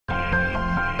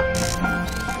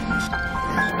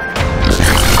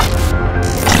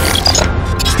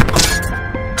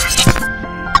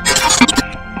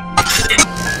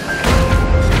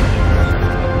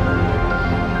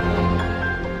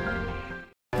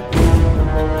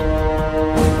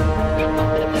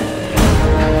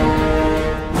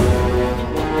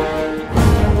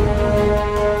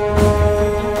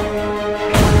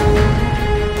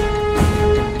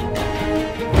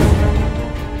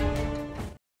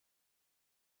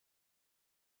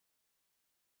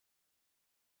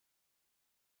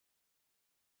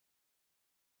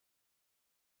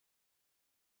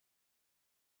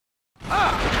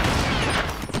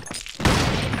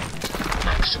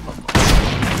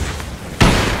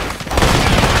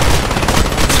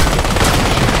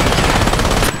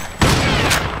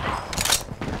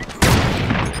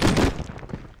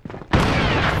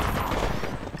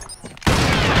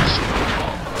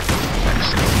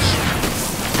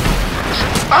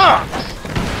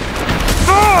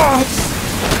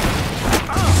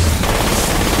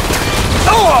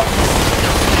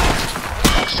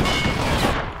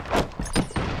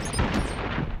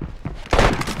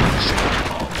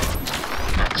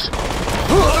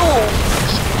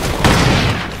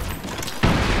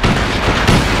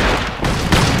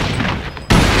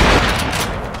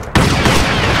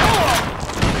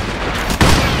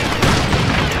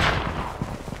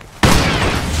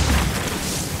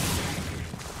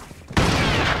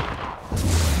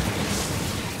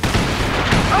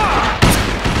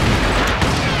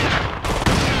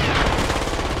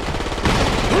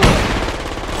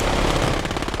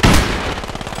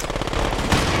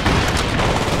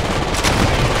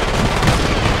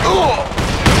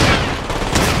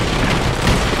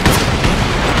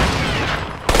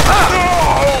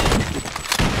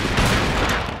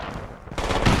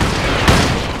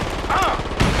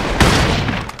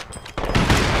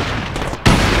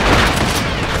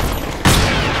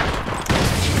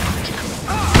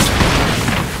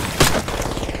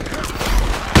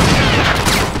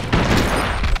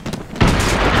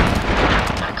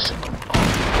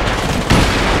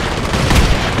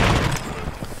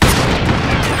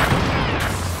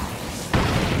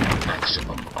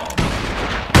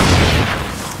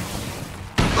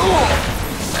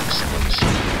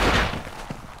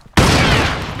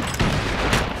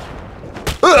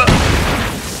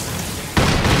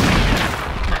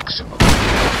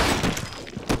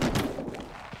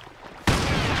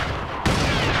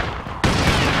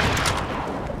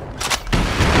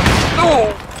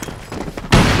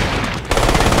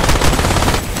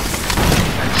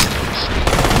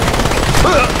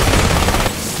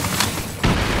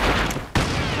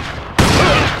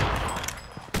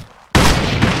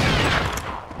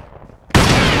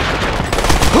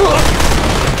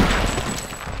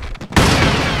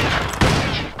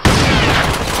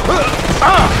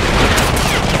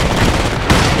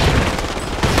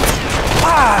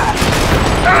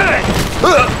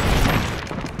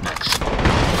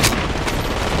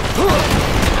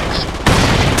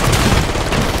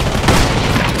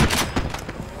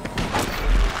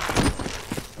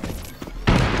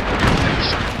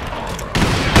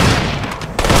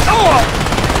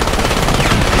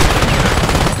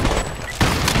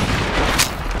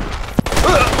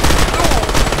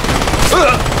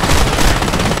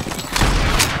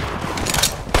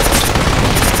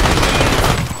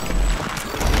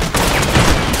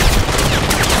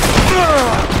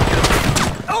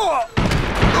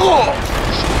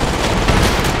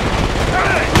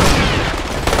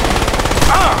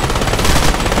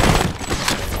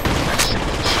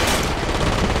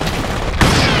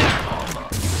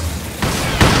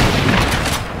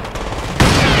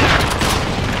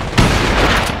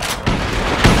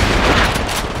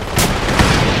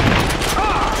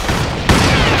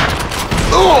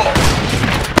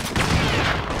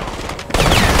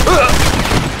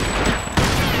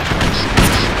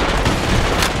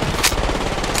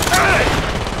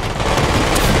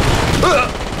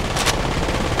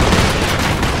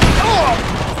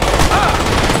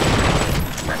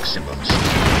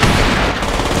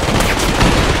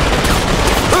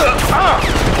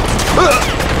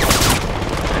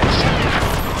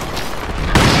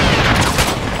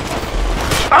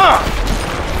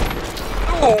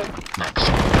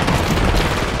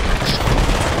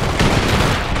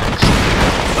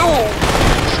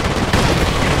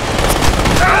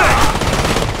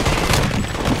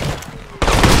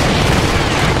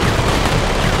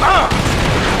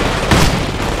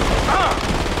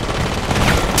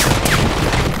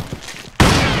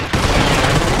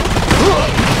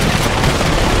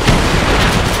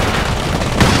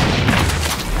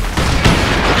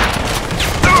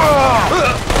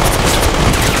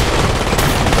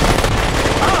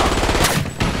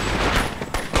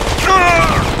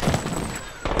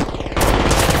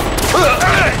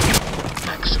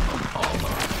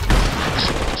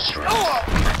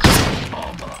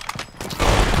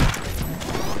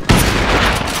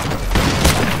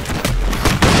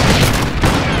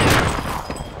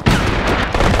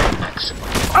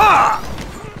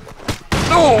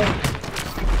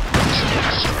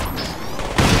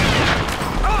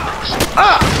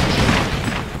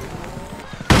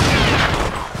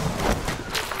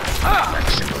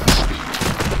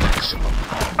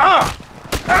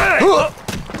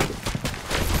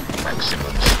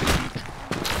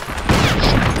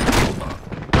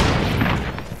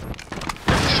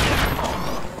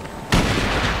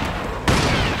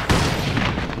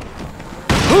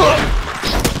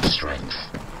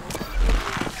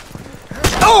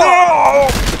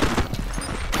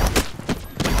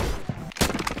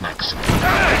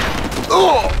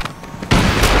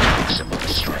Maximum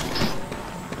strength.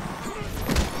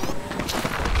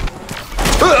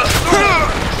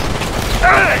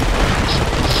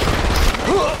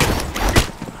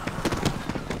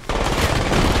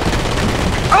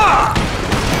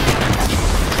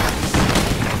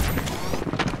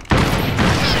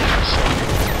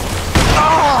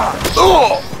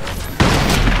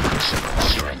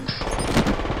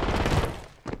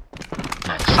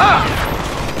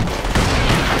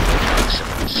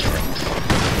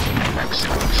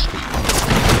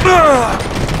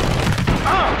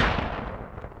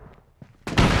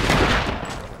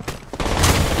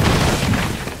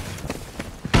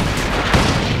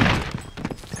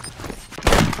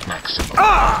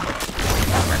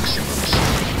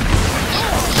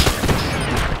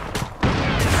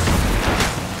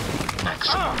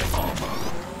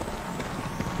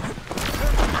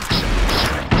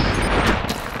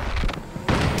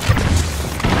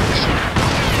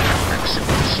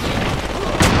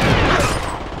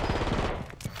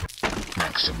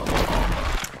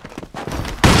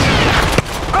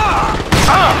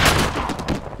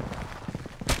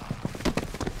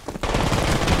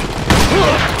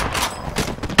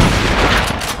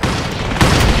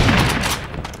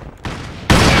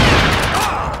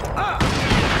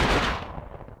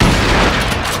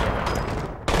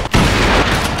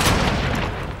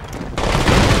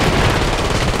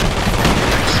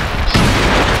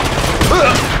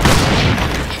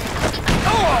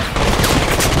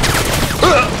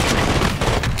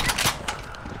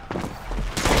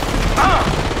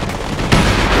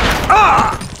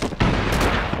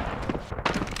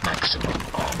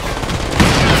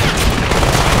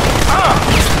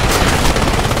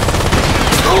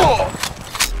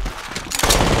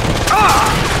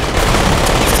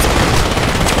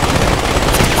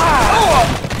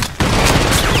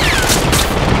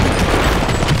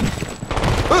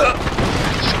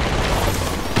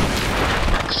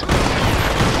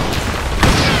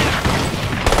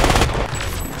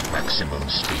 Maximum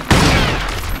speed.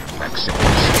 Maximum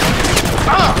speed.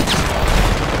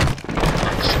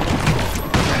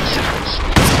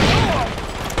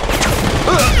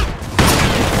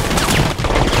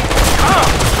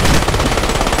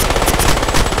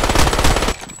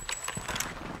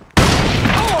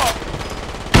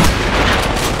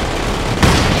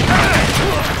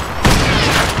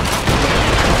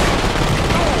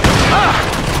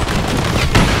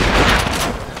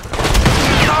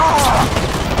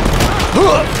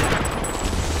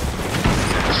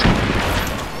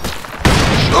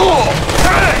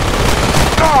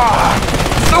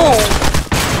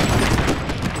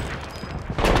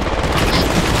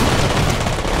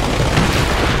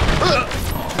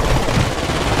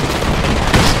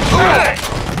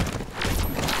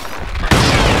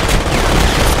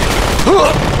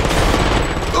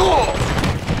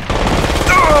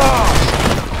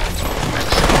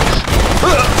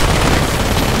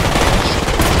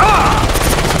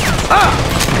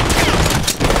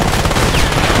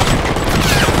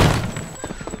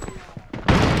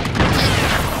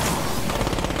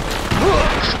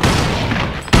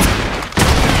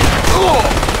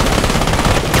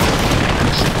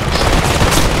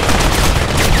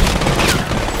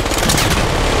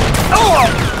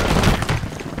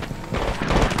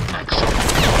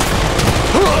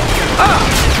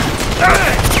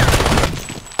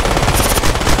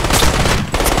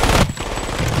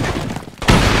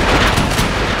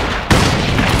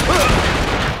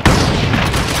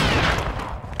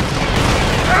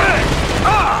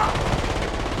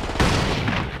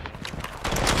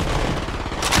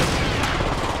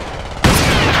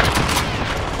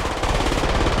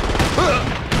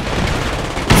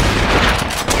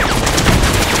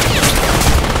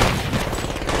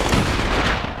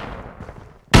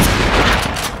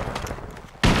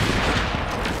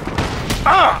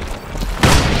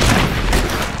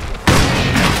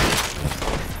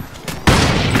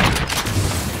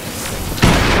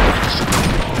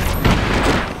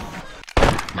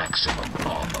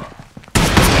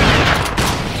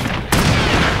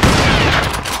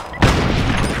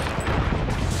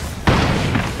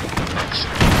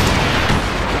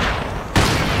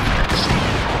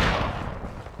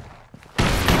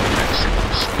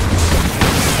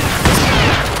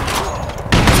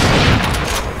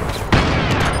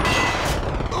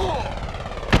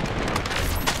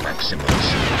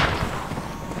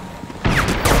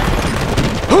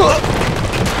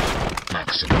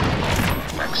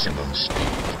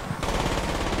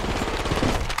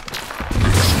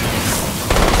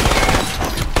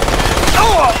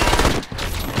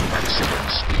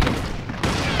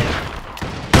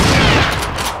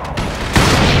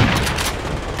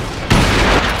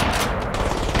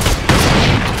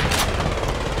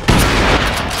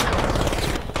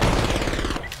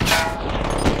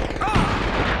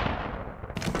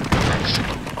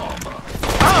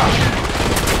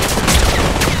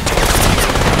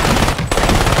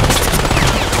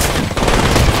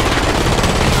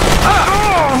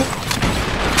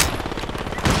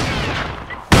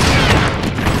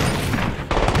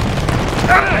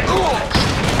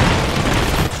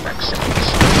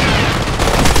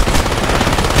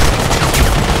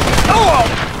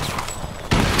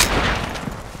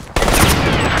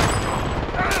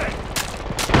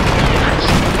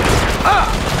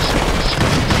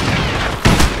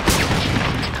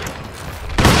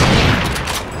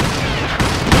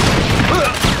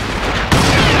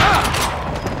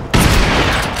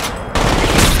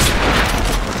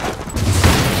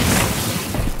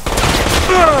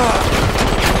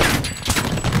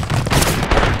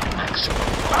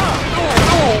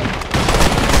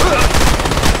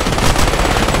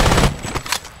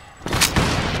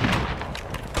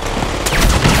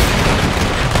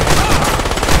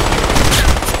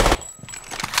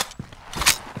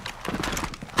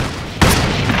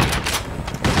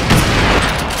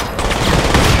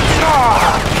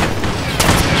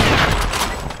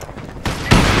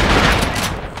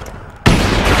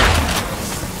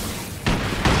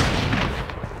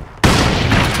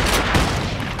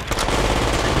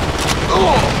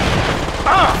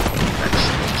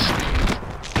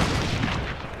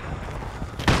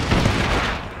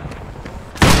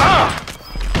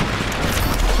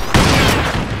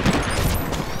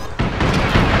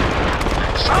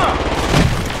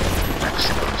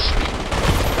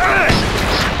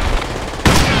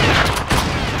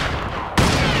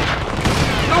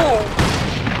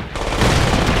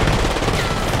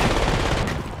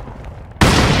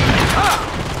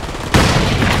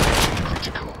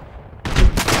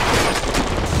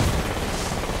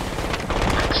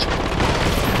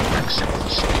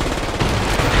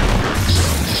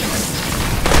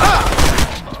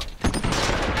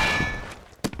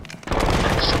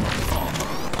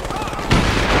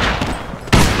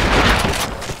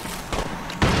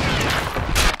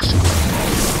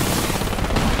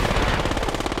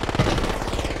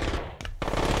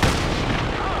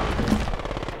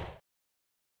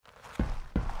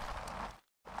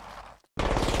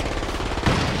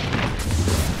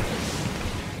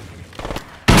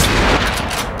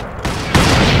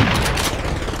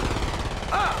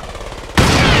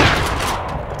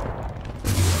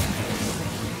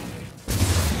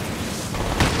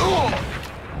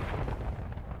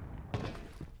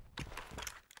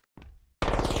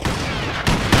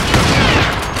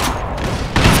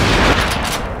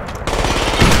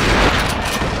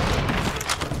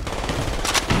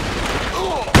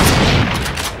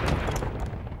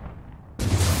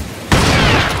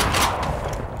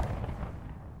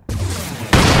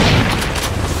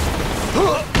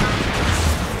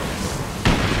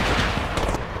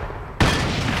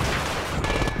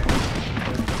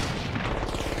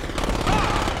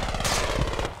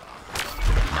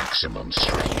 Maximum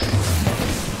strength.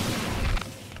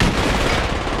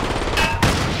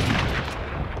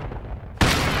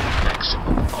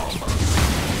 Maximum armor.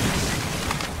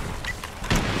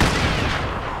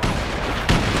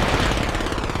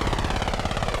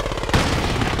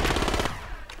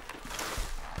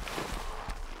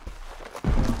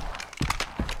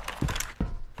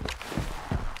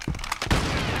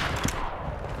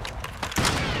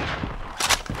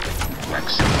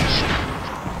 Maximum speed.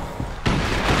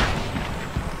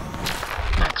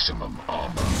 Maximum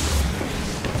armor.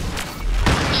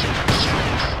 Maximum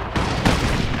strength.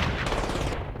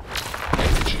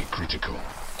 Energy critical.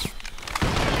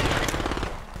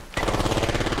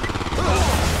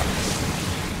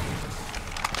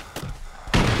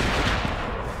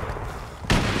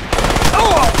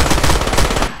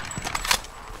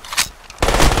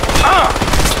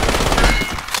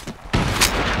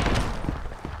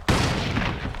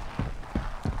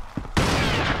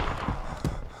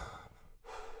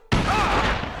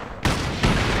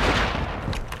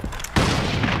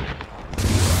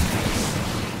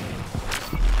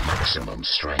 Maximum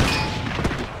strength.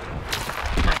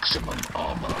 Maximum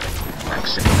armor.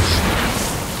 Maximum speed.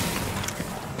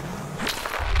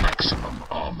 Maximum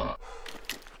armor.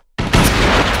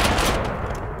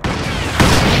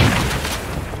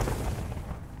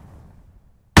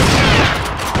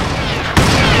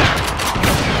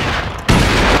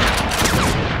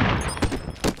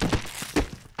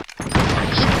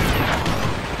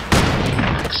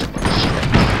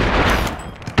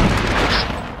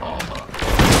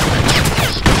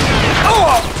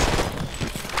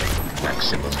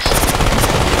 Maximum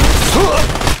speed.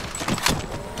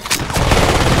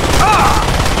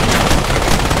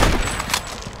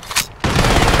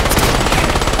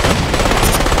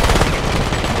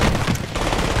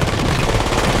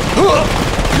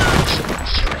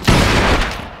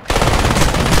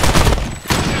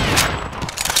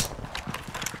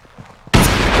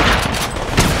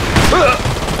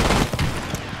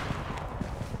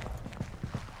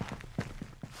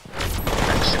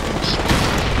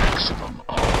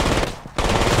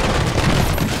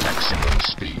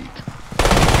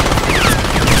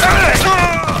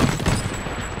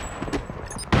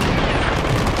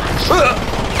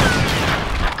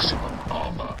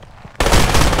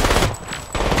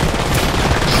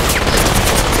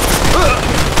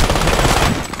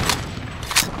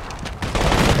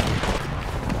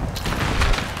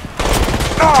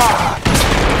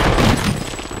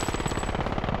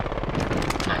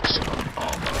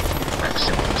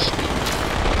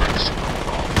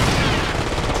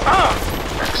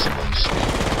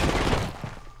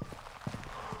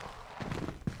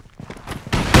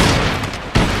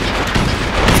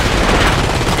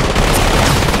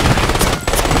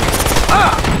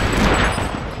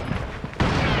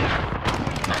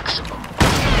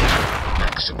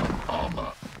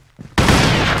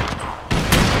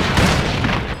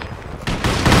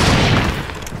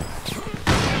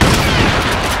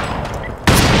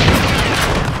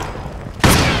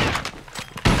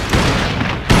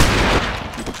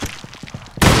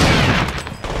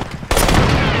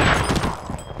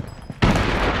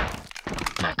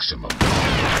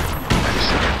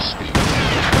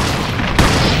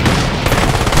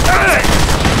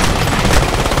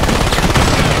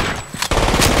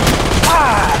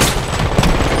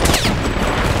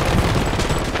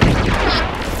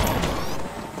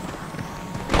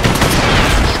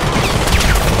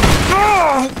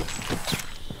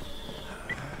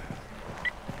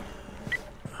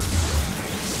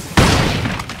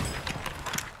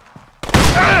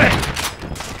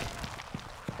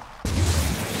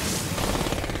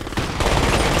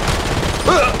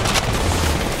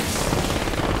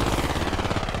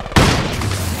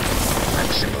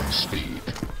 Maximum speed.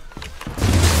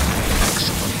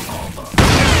 Maximum armor.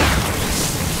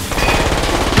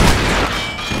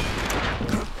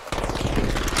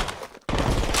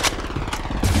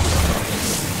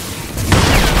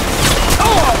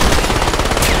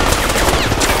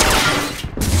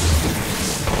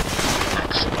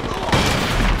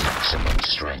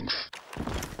 Maximum strength.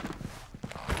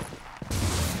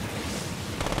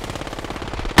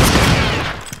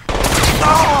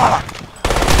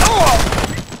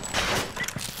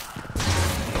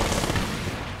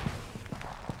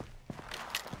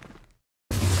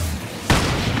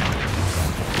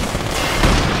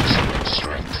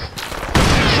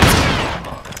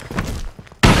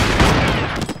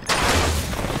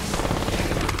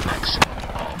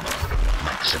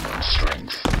 Maximum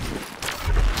strength.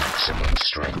 Maximum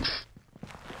strength.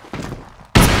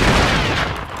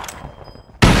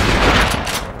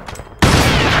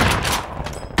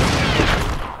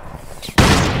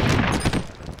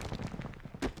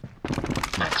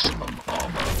 Maximum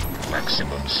armor.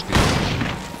 Maximum speed.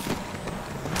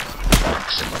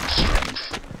 Maximum strength.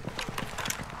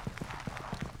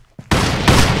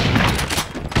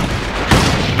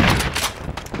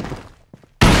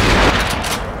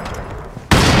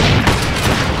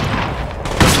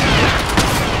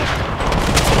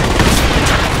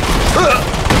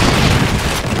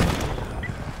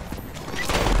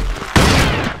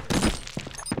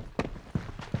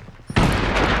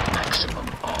 Maximum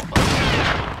armor.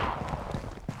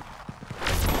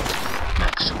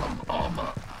 Maximum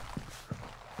armor.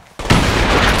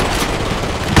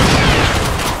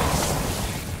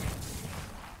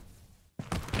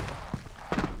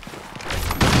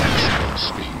 Maximum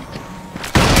speed.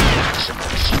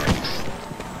 Maximum strength.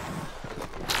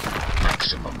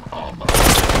 Maximum armor.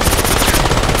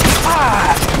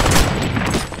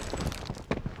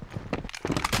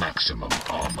 Maximum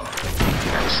armor.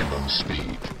 Maximum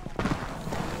speed.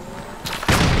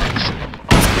 Maximum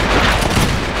armor.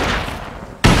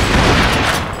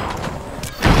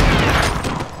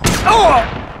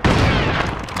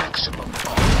 Maximum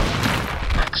armor.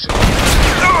 Maximum.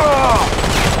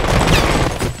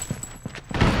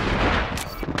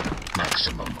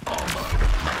 Maximum armor.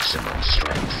 Maximum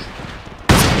strength.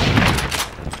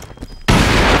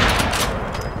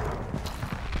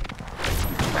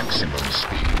 Maximum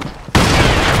speed.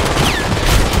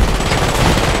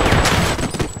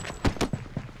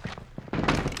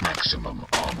 Maximum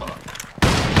armor.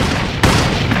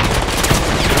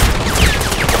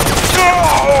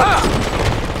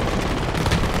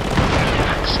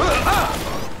 Maximum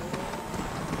armor.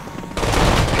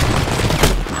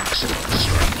 Maximum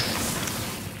strength.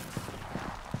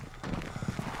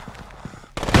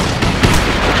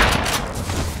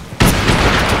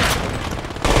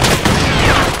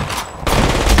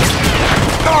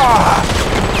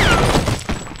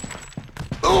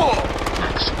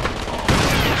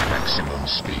 Maximum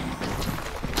speed.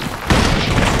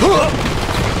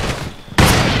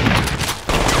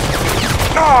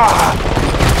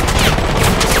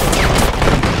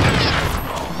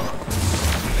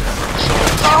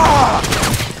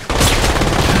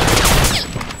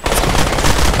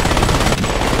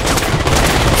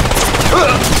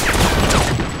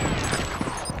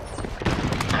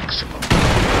 Maximum.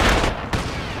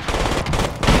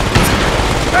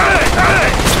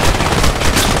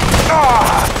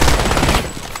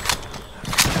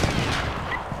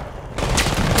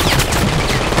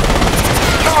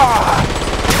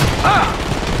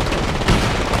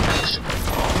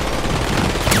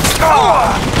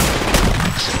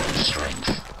 Maximum strength.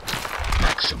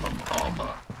 Maximum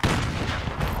armor.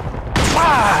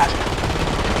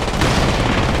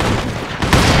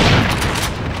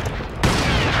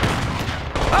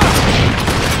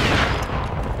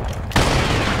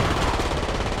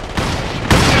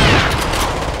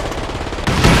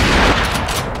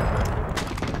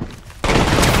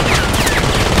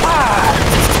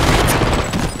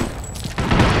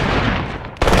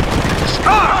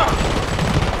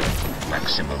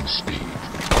 Maximum speed.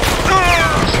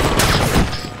 Maximum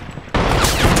strength.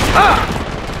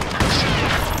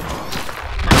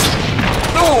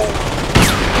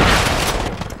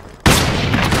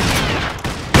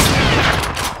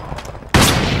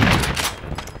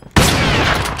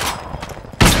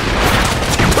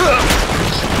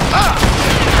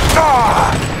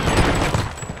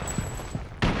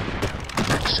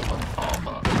 Maximum armor. Maximum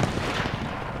armor.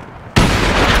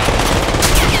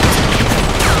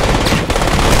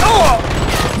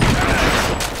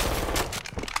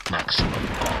 Maximum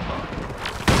armor.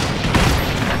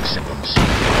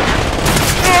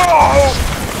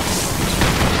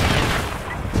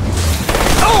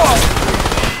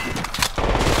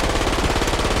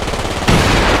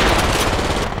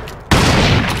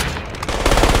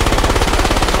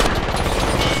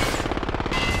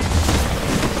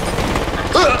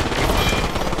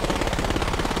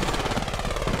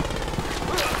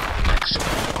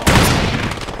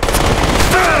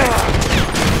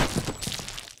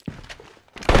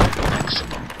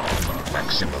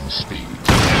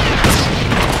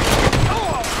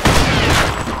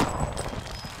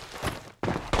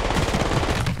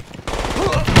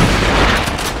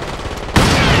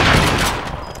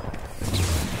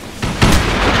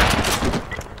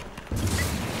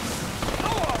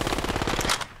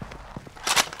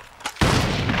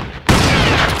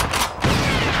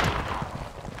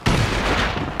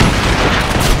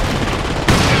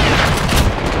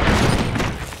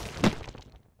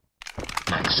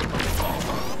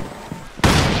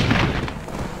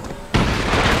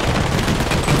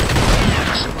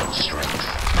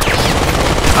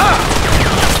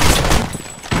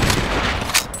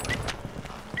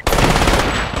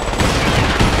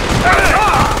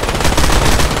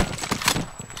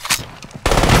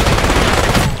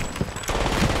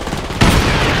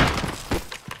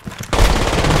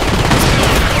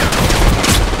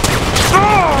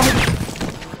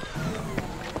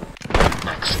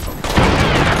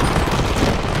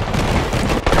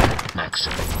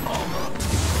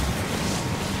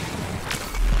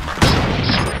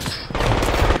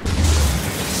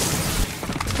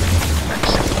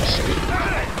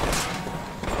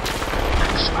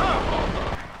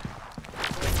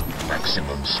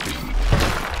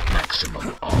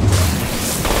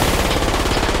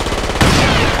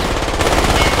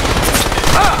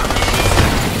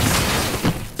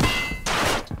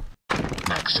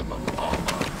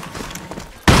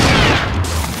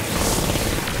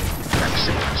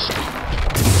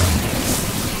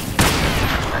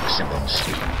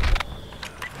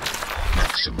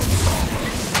 Maximum armor.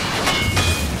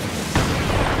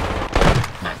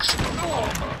 Maximum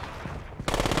armor.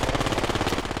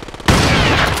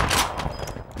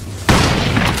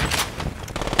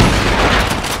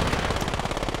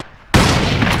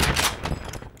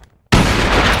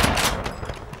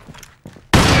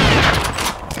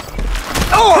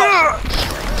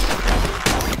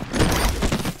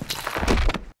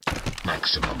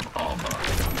 Maximum armor.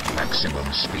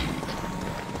 Maximum speed.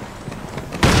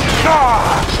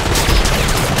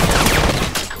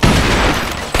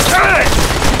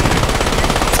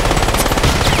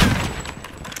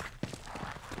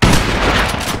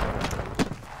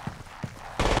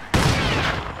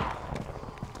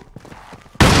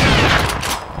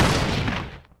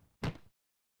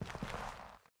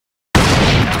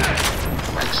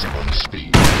 Maximum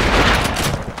speed.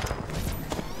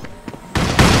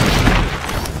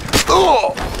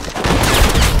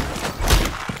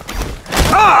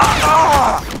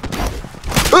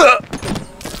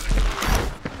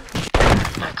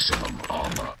 Maximum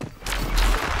armor.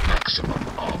 Maximum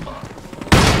armor.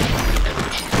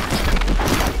 Energy.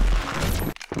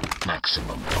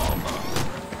 Maximum armor.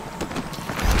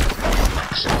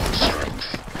 Maximum strength.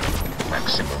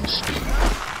 Maximum speed.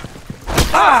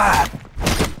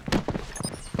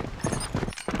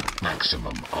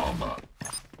 Maximum armor.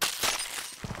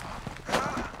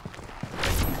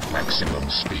 Maximum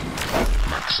speed.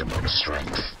 Maximum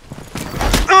strength.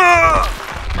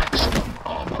 Maximum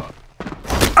armor.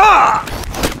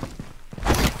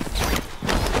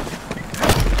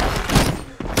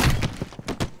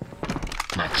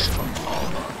 Maximum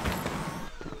armor.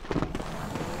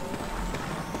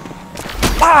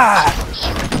 Maximum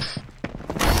strength.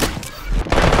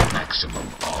 Maximum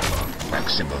armor.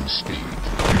 Maximum speed.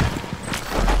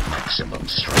 Maximum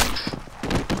strength.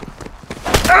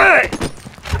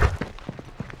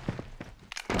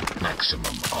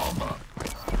 Maximum armor.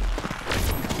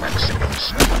 Maximum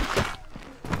speed.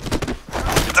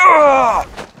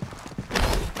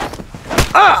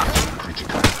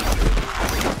 Critical.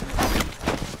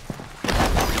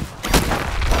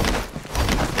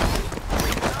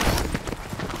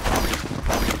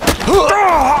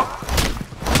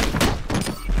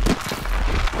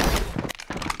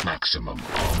 Maximum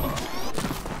armor.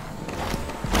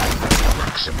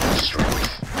 Maximum strength.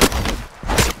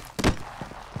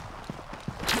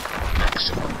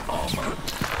 Maximum armor.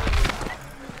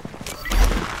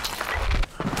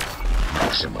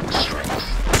 Maximum strength.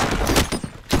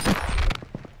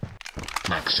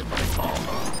 Maximum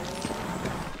armor.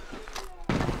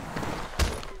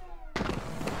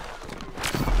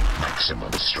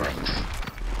 Maximum strength.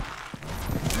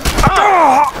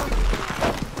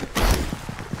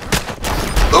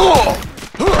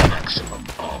 Maximum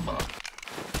armor.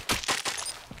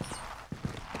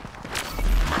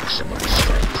 Maximum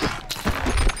strength.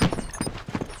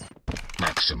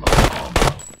 Maximum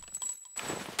armor.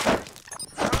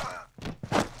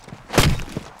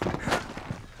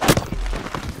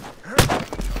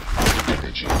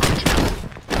 Energy critical.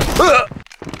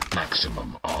 Maximum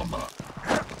armor.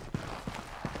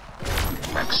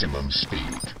 Maximum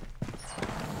speed.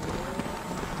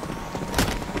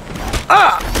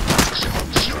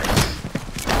 Maximum strength.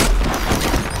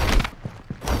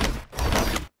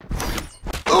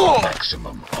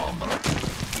 Maximum armor.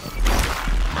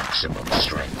 Maximum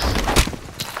strength.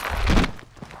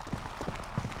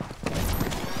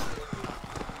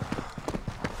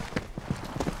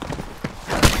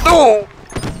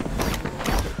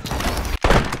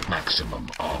 Maximum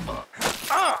armor.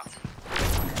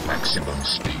 Maximum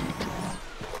speed.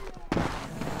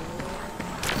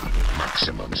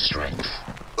 Maximum strength.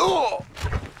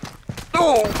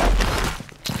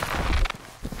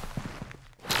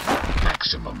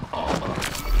 Maximum armor.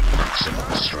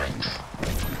 Maximum strength.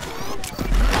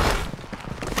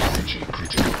 Energy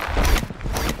critical.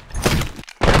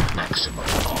 Maximum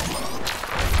armor.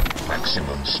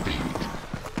 Maximum speed.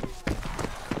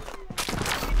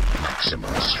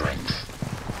 Maximum strength.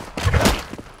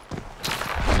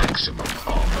 Maximum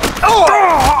armor.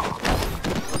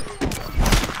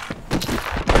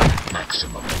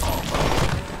 Maximum armor.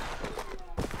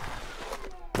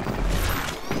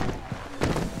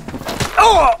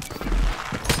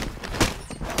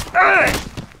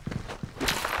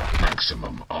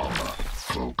 Maximum armor.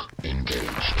 Cloak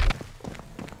engaged.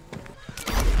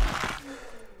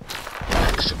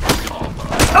 Maximum armor.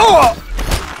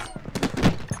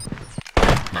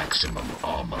 Maximum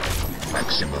armor.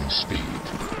 Maximum speed.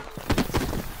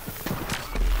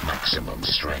 Maximum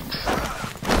strength.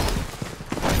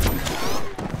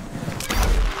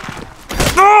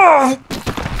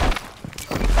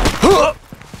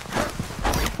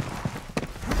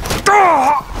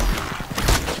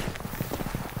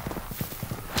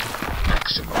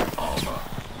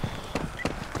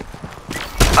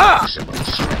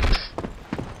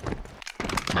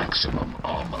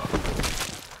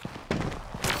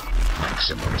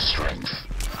 Maximum strength.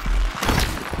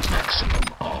 Maximum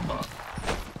armor.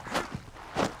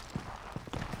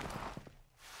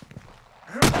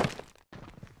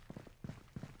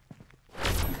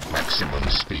 Maximum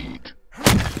speed.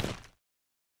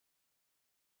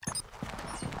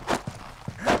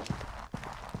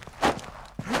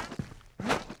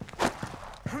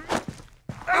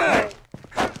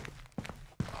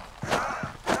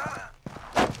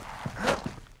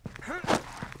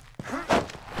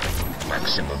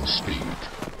 Maximum speed.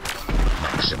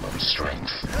 Maximum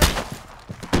strength.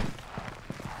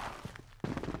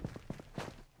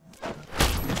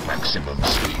 Maximum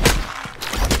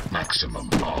speed. Maximum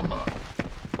armor.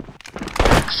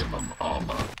 Maximum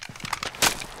armor.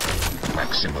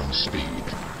 Maximum speed.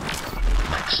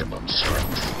 Maximum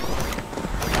strength.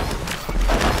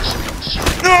 Maximum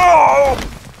strength. No!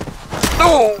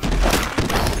 No!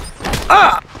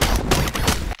 Ah!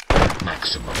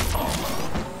 Maximum armor.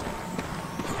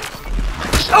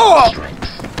 Oh! Strength.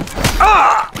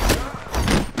 Ah!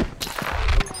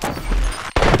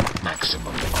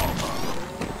 Maximum armor.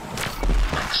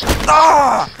 Maximum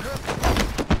Ah!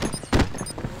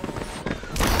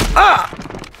 Ah!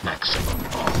 maximum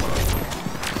armor.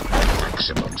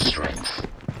 Maximum strength.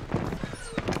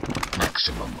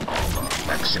 Maximum armor.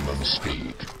 Maximum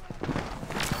speed.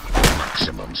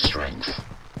 Maximum strength.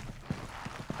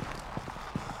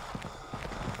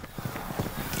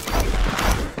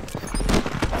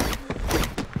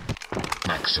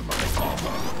 Maximum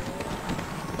armor.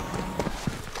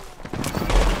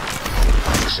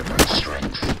 Maximum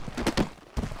strength.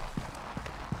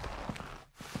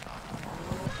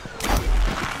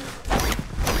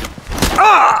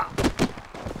 Ah!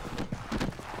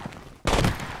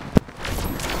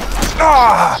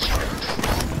 Ah! Strength.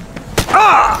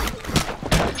 Ah!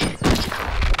 Energy critical.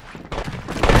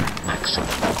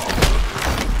 Maximum armor.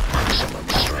 Maximum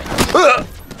strength.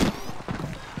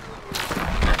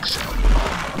 Maximum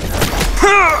armor.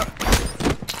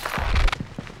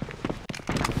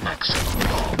 Maximum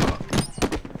armor.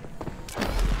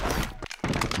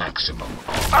 Maximum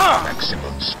armor.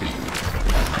 Maximum speed.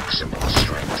 Maximum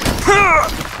strength.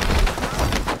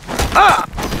 Ah!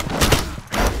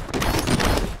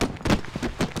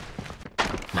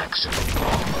 Maximum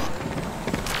armor.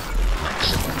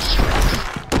 Maximum strength.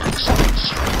 Maximum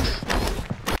strength.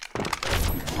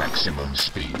 Maximum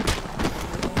speed.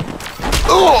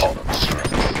 Oh! Maximum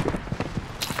strength.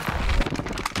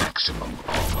 Maximum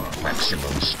armor.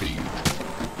 Maximum speed.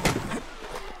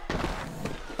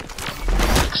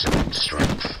 Maximum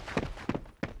strength.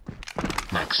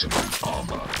 Maximum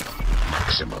armor.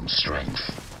 Maximum strength.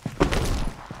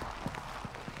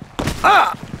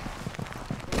 Ah!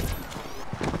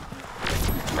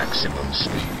 Maximum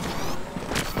speed.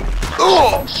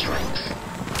 Oh! Maximum strength.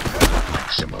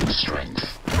 Maximum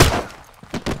strength.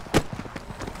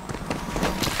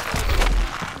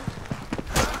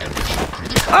 Energy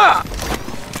critical. Ah!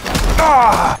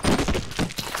 Ah!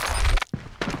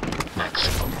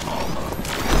 Maximum armor.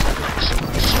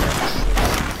 Maximum strength.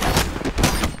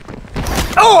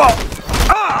 Oh!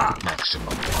 Ah!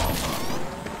 Maximum armor.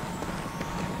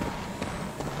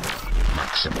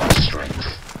 Maximum strength.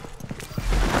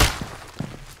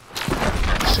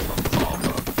 Maximum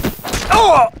armor.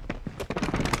 Oh!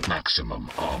 Maximum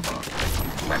armor.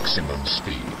 Maximum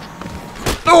speed.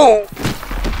 Oh!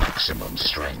 Maximum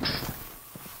strength.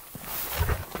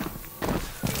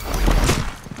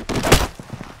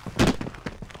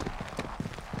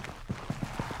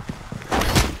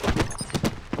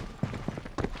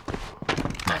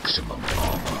 Maximum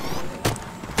armor.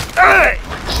 Hey!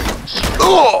 Maximum strength.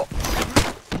 Oh!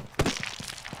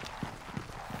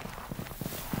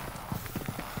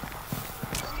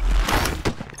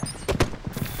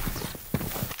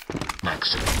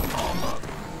 Maximum armor.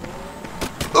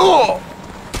 Oh!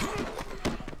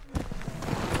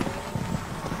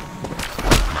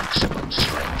 Maximum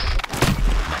strength.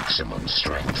 Maximum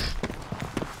strength.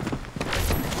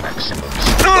 Maximum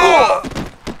strength. Oh!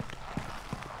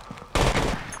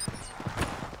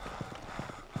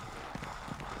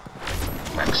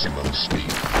 Maximum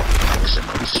speed.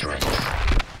 Maximum strength.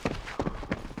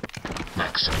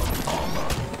 Maximum armor.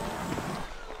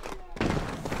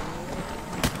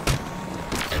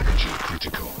 Energy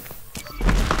critical.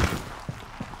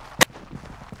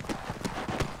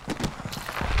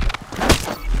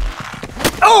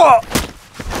 Oh!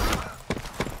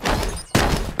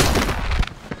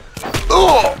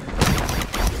 Oh!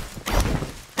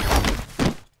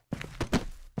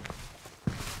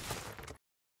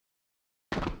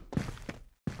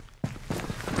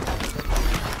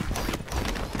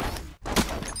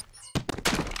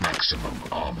 Maximum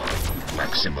armor.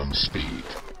 Maximum speed.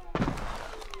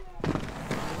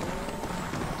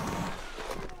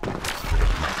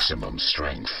 Maximum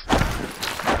strength.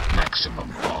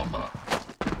 Maximum armor.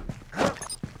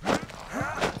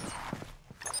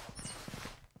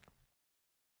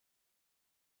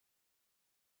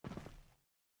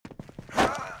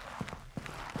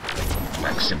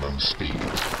 Maximum speed.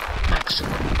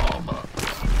 Maximum armor.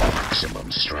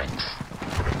 Maximum strength.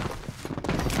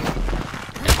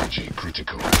 Energy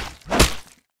critical.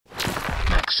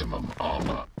 Maximum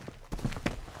armor.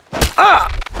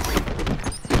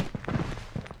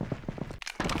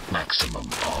 Maximum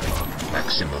armor.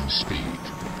 Maximum speed.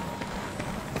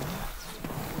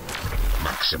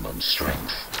 Maximum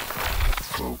strength.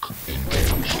 Cloak engaged.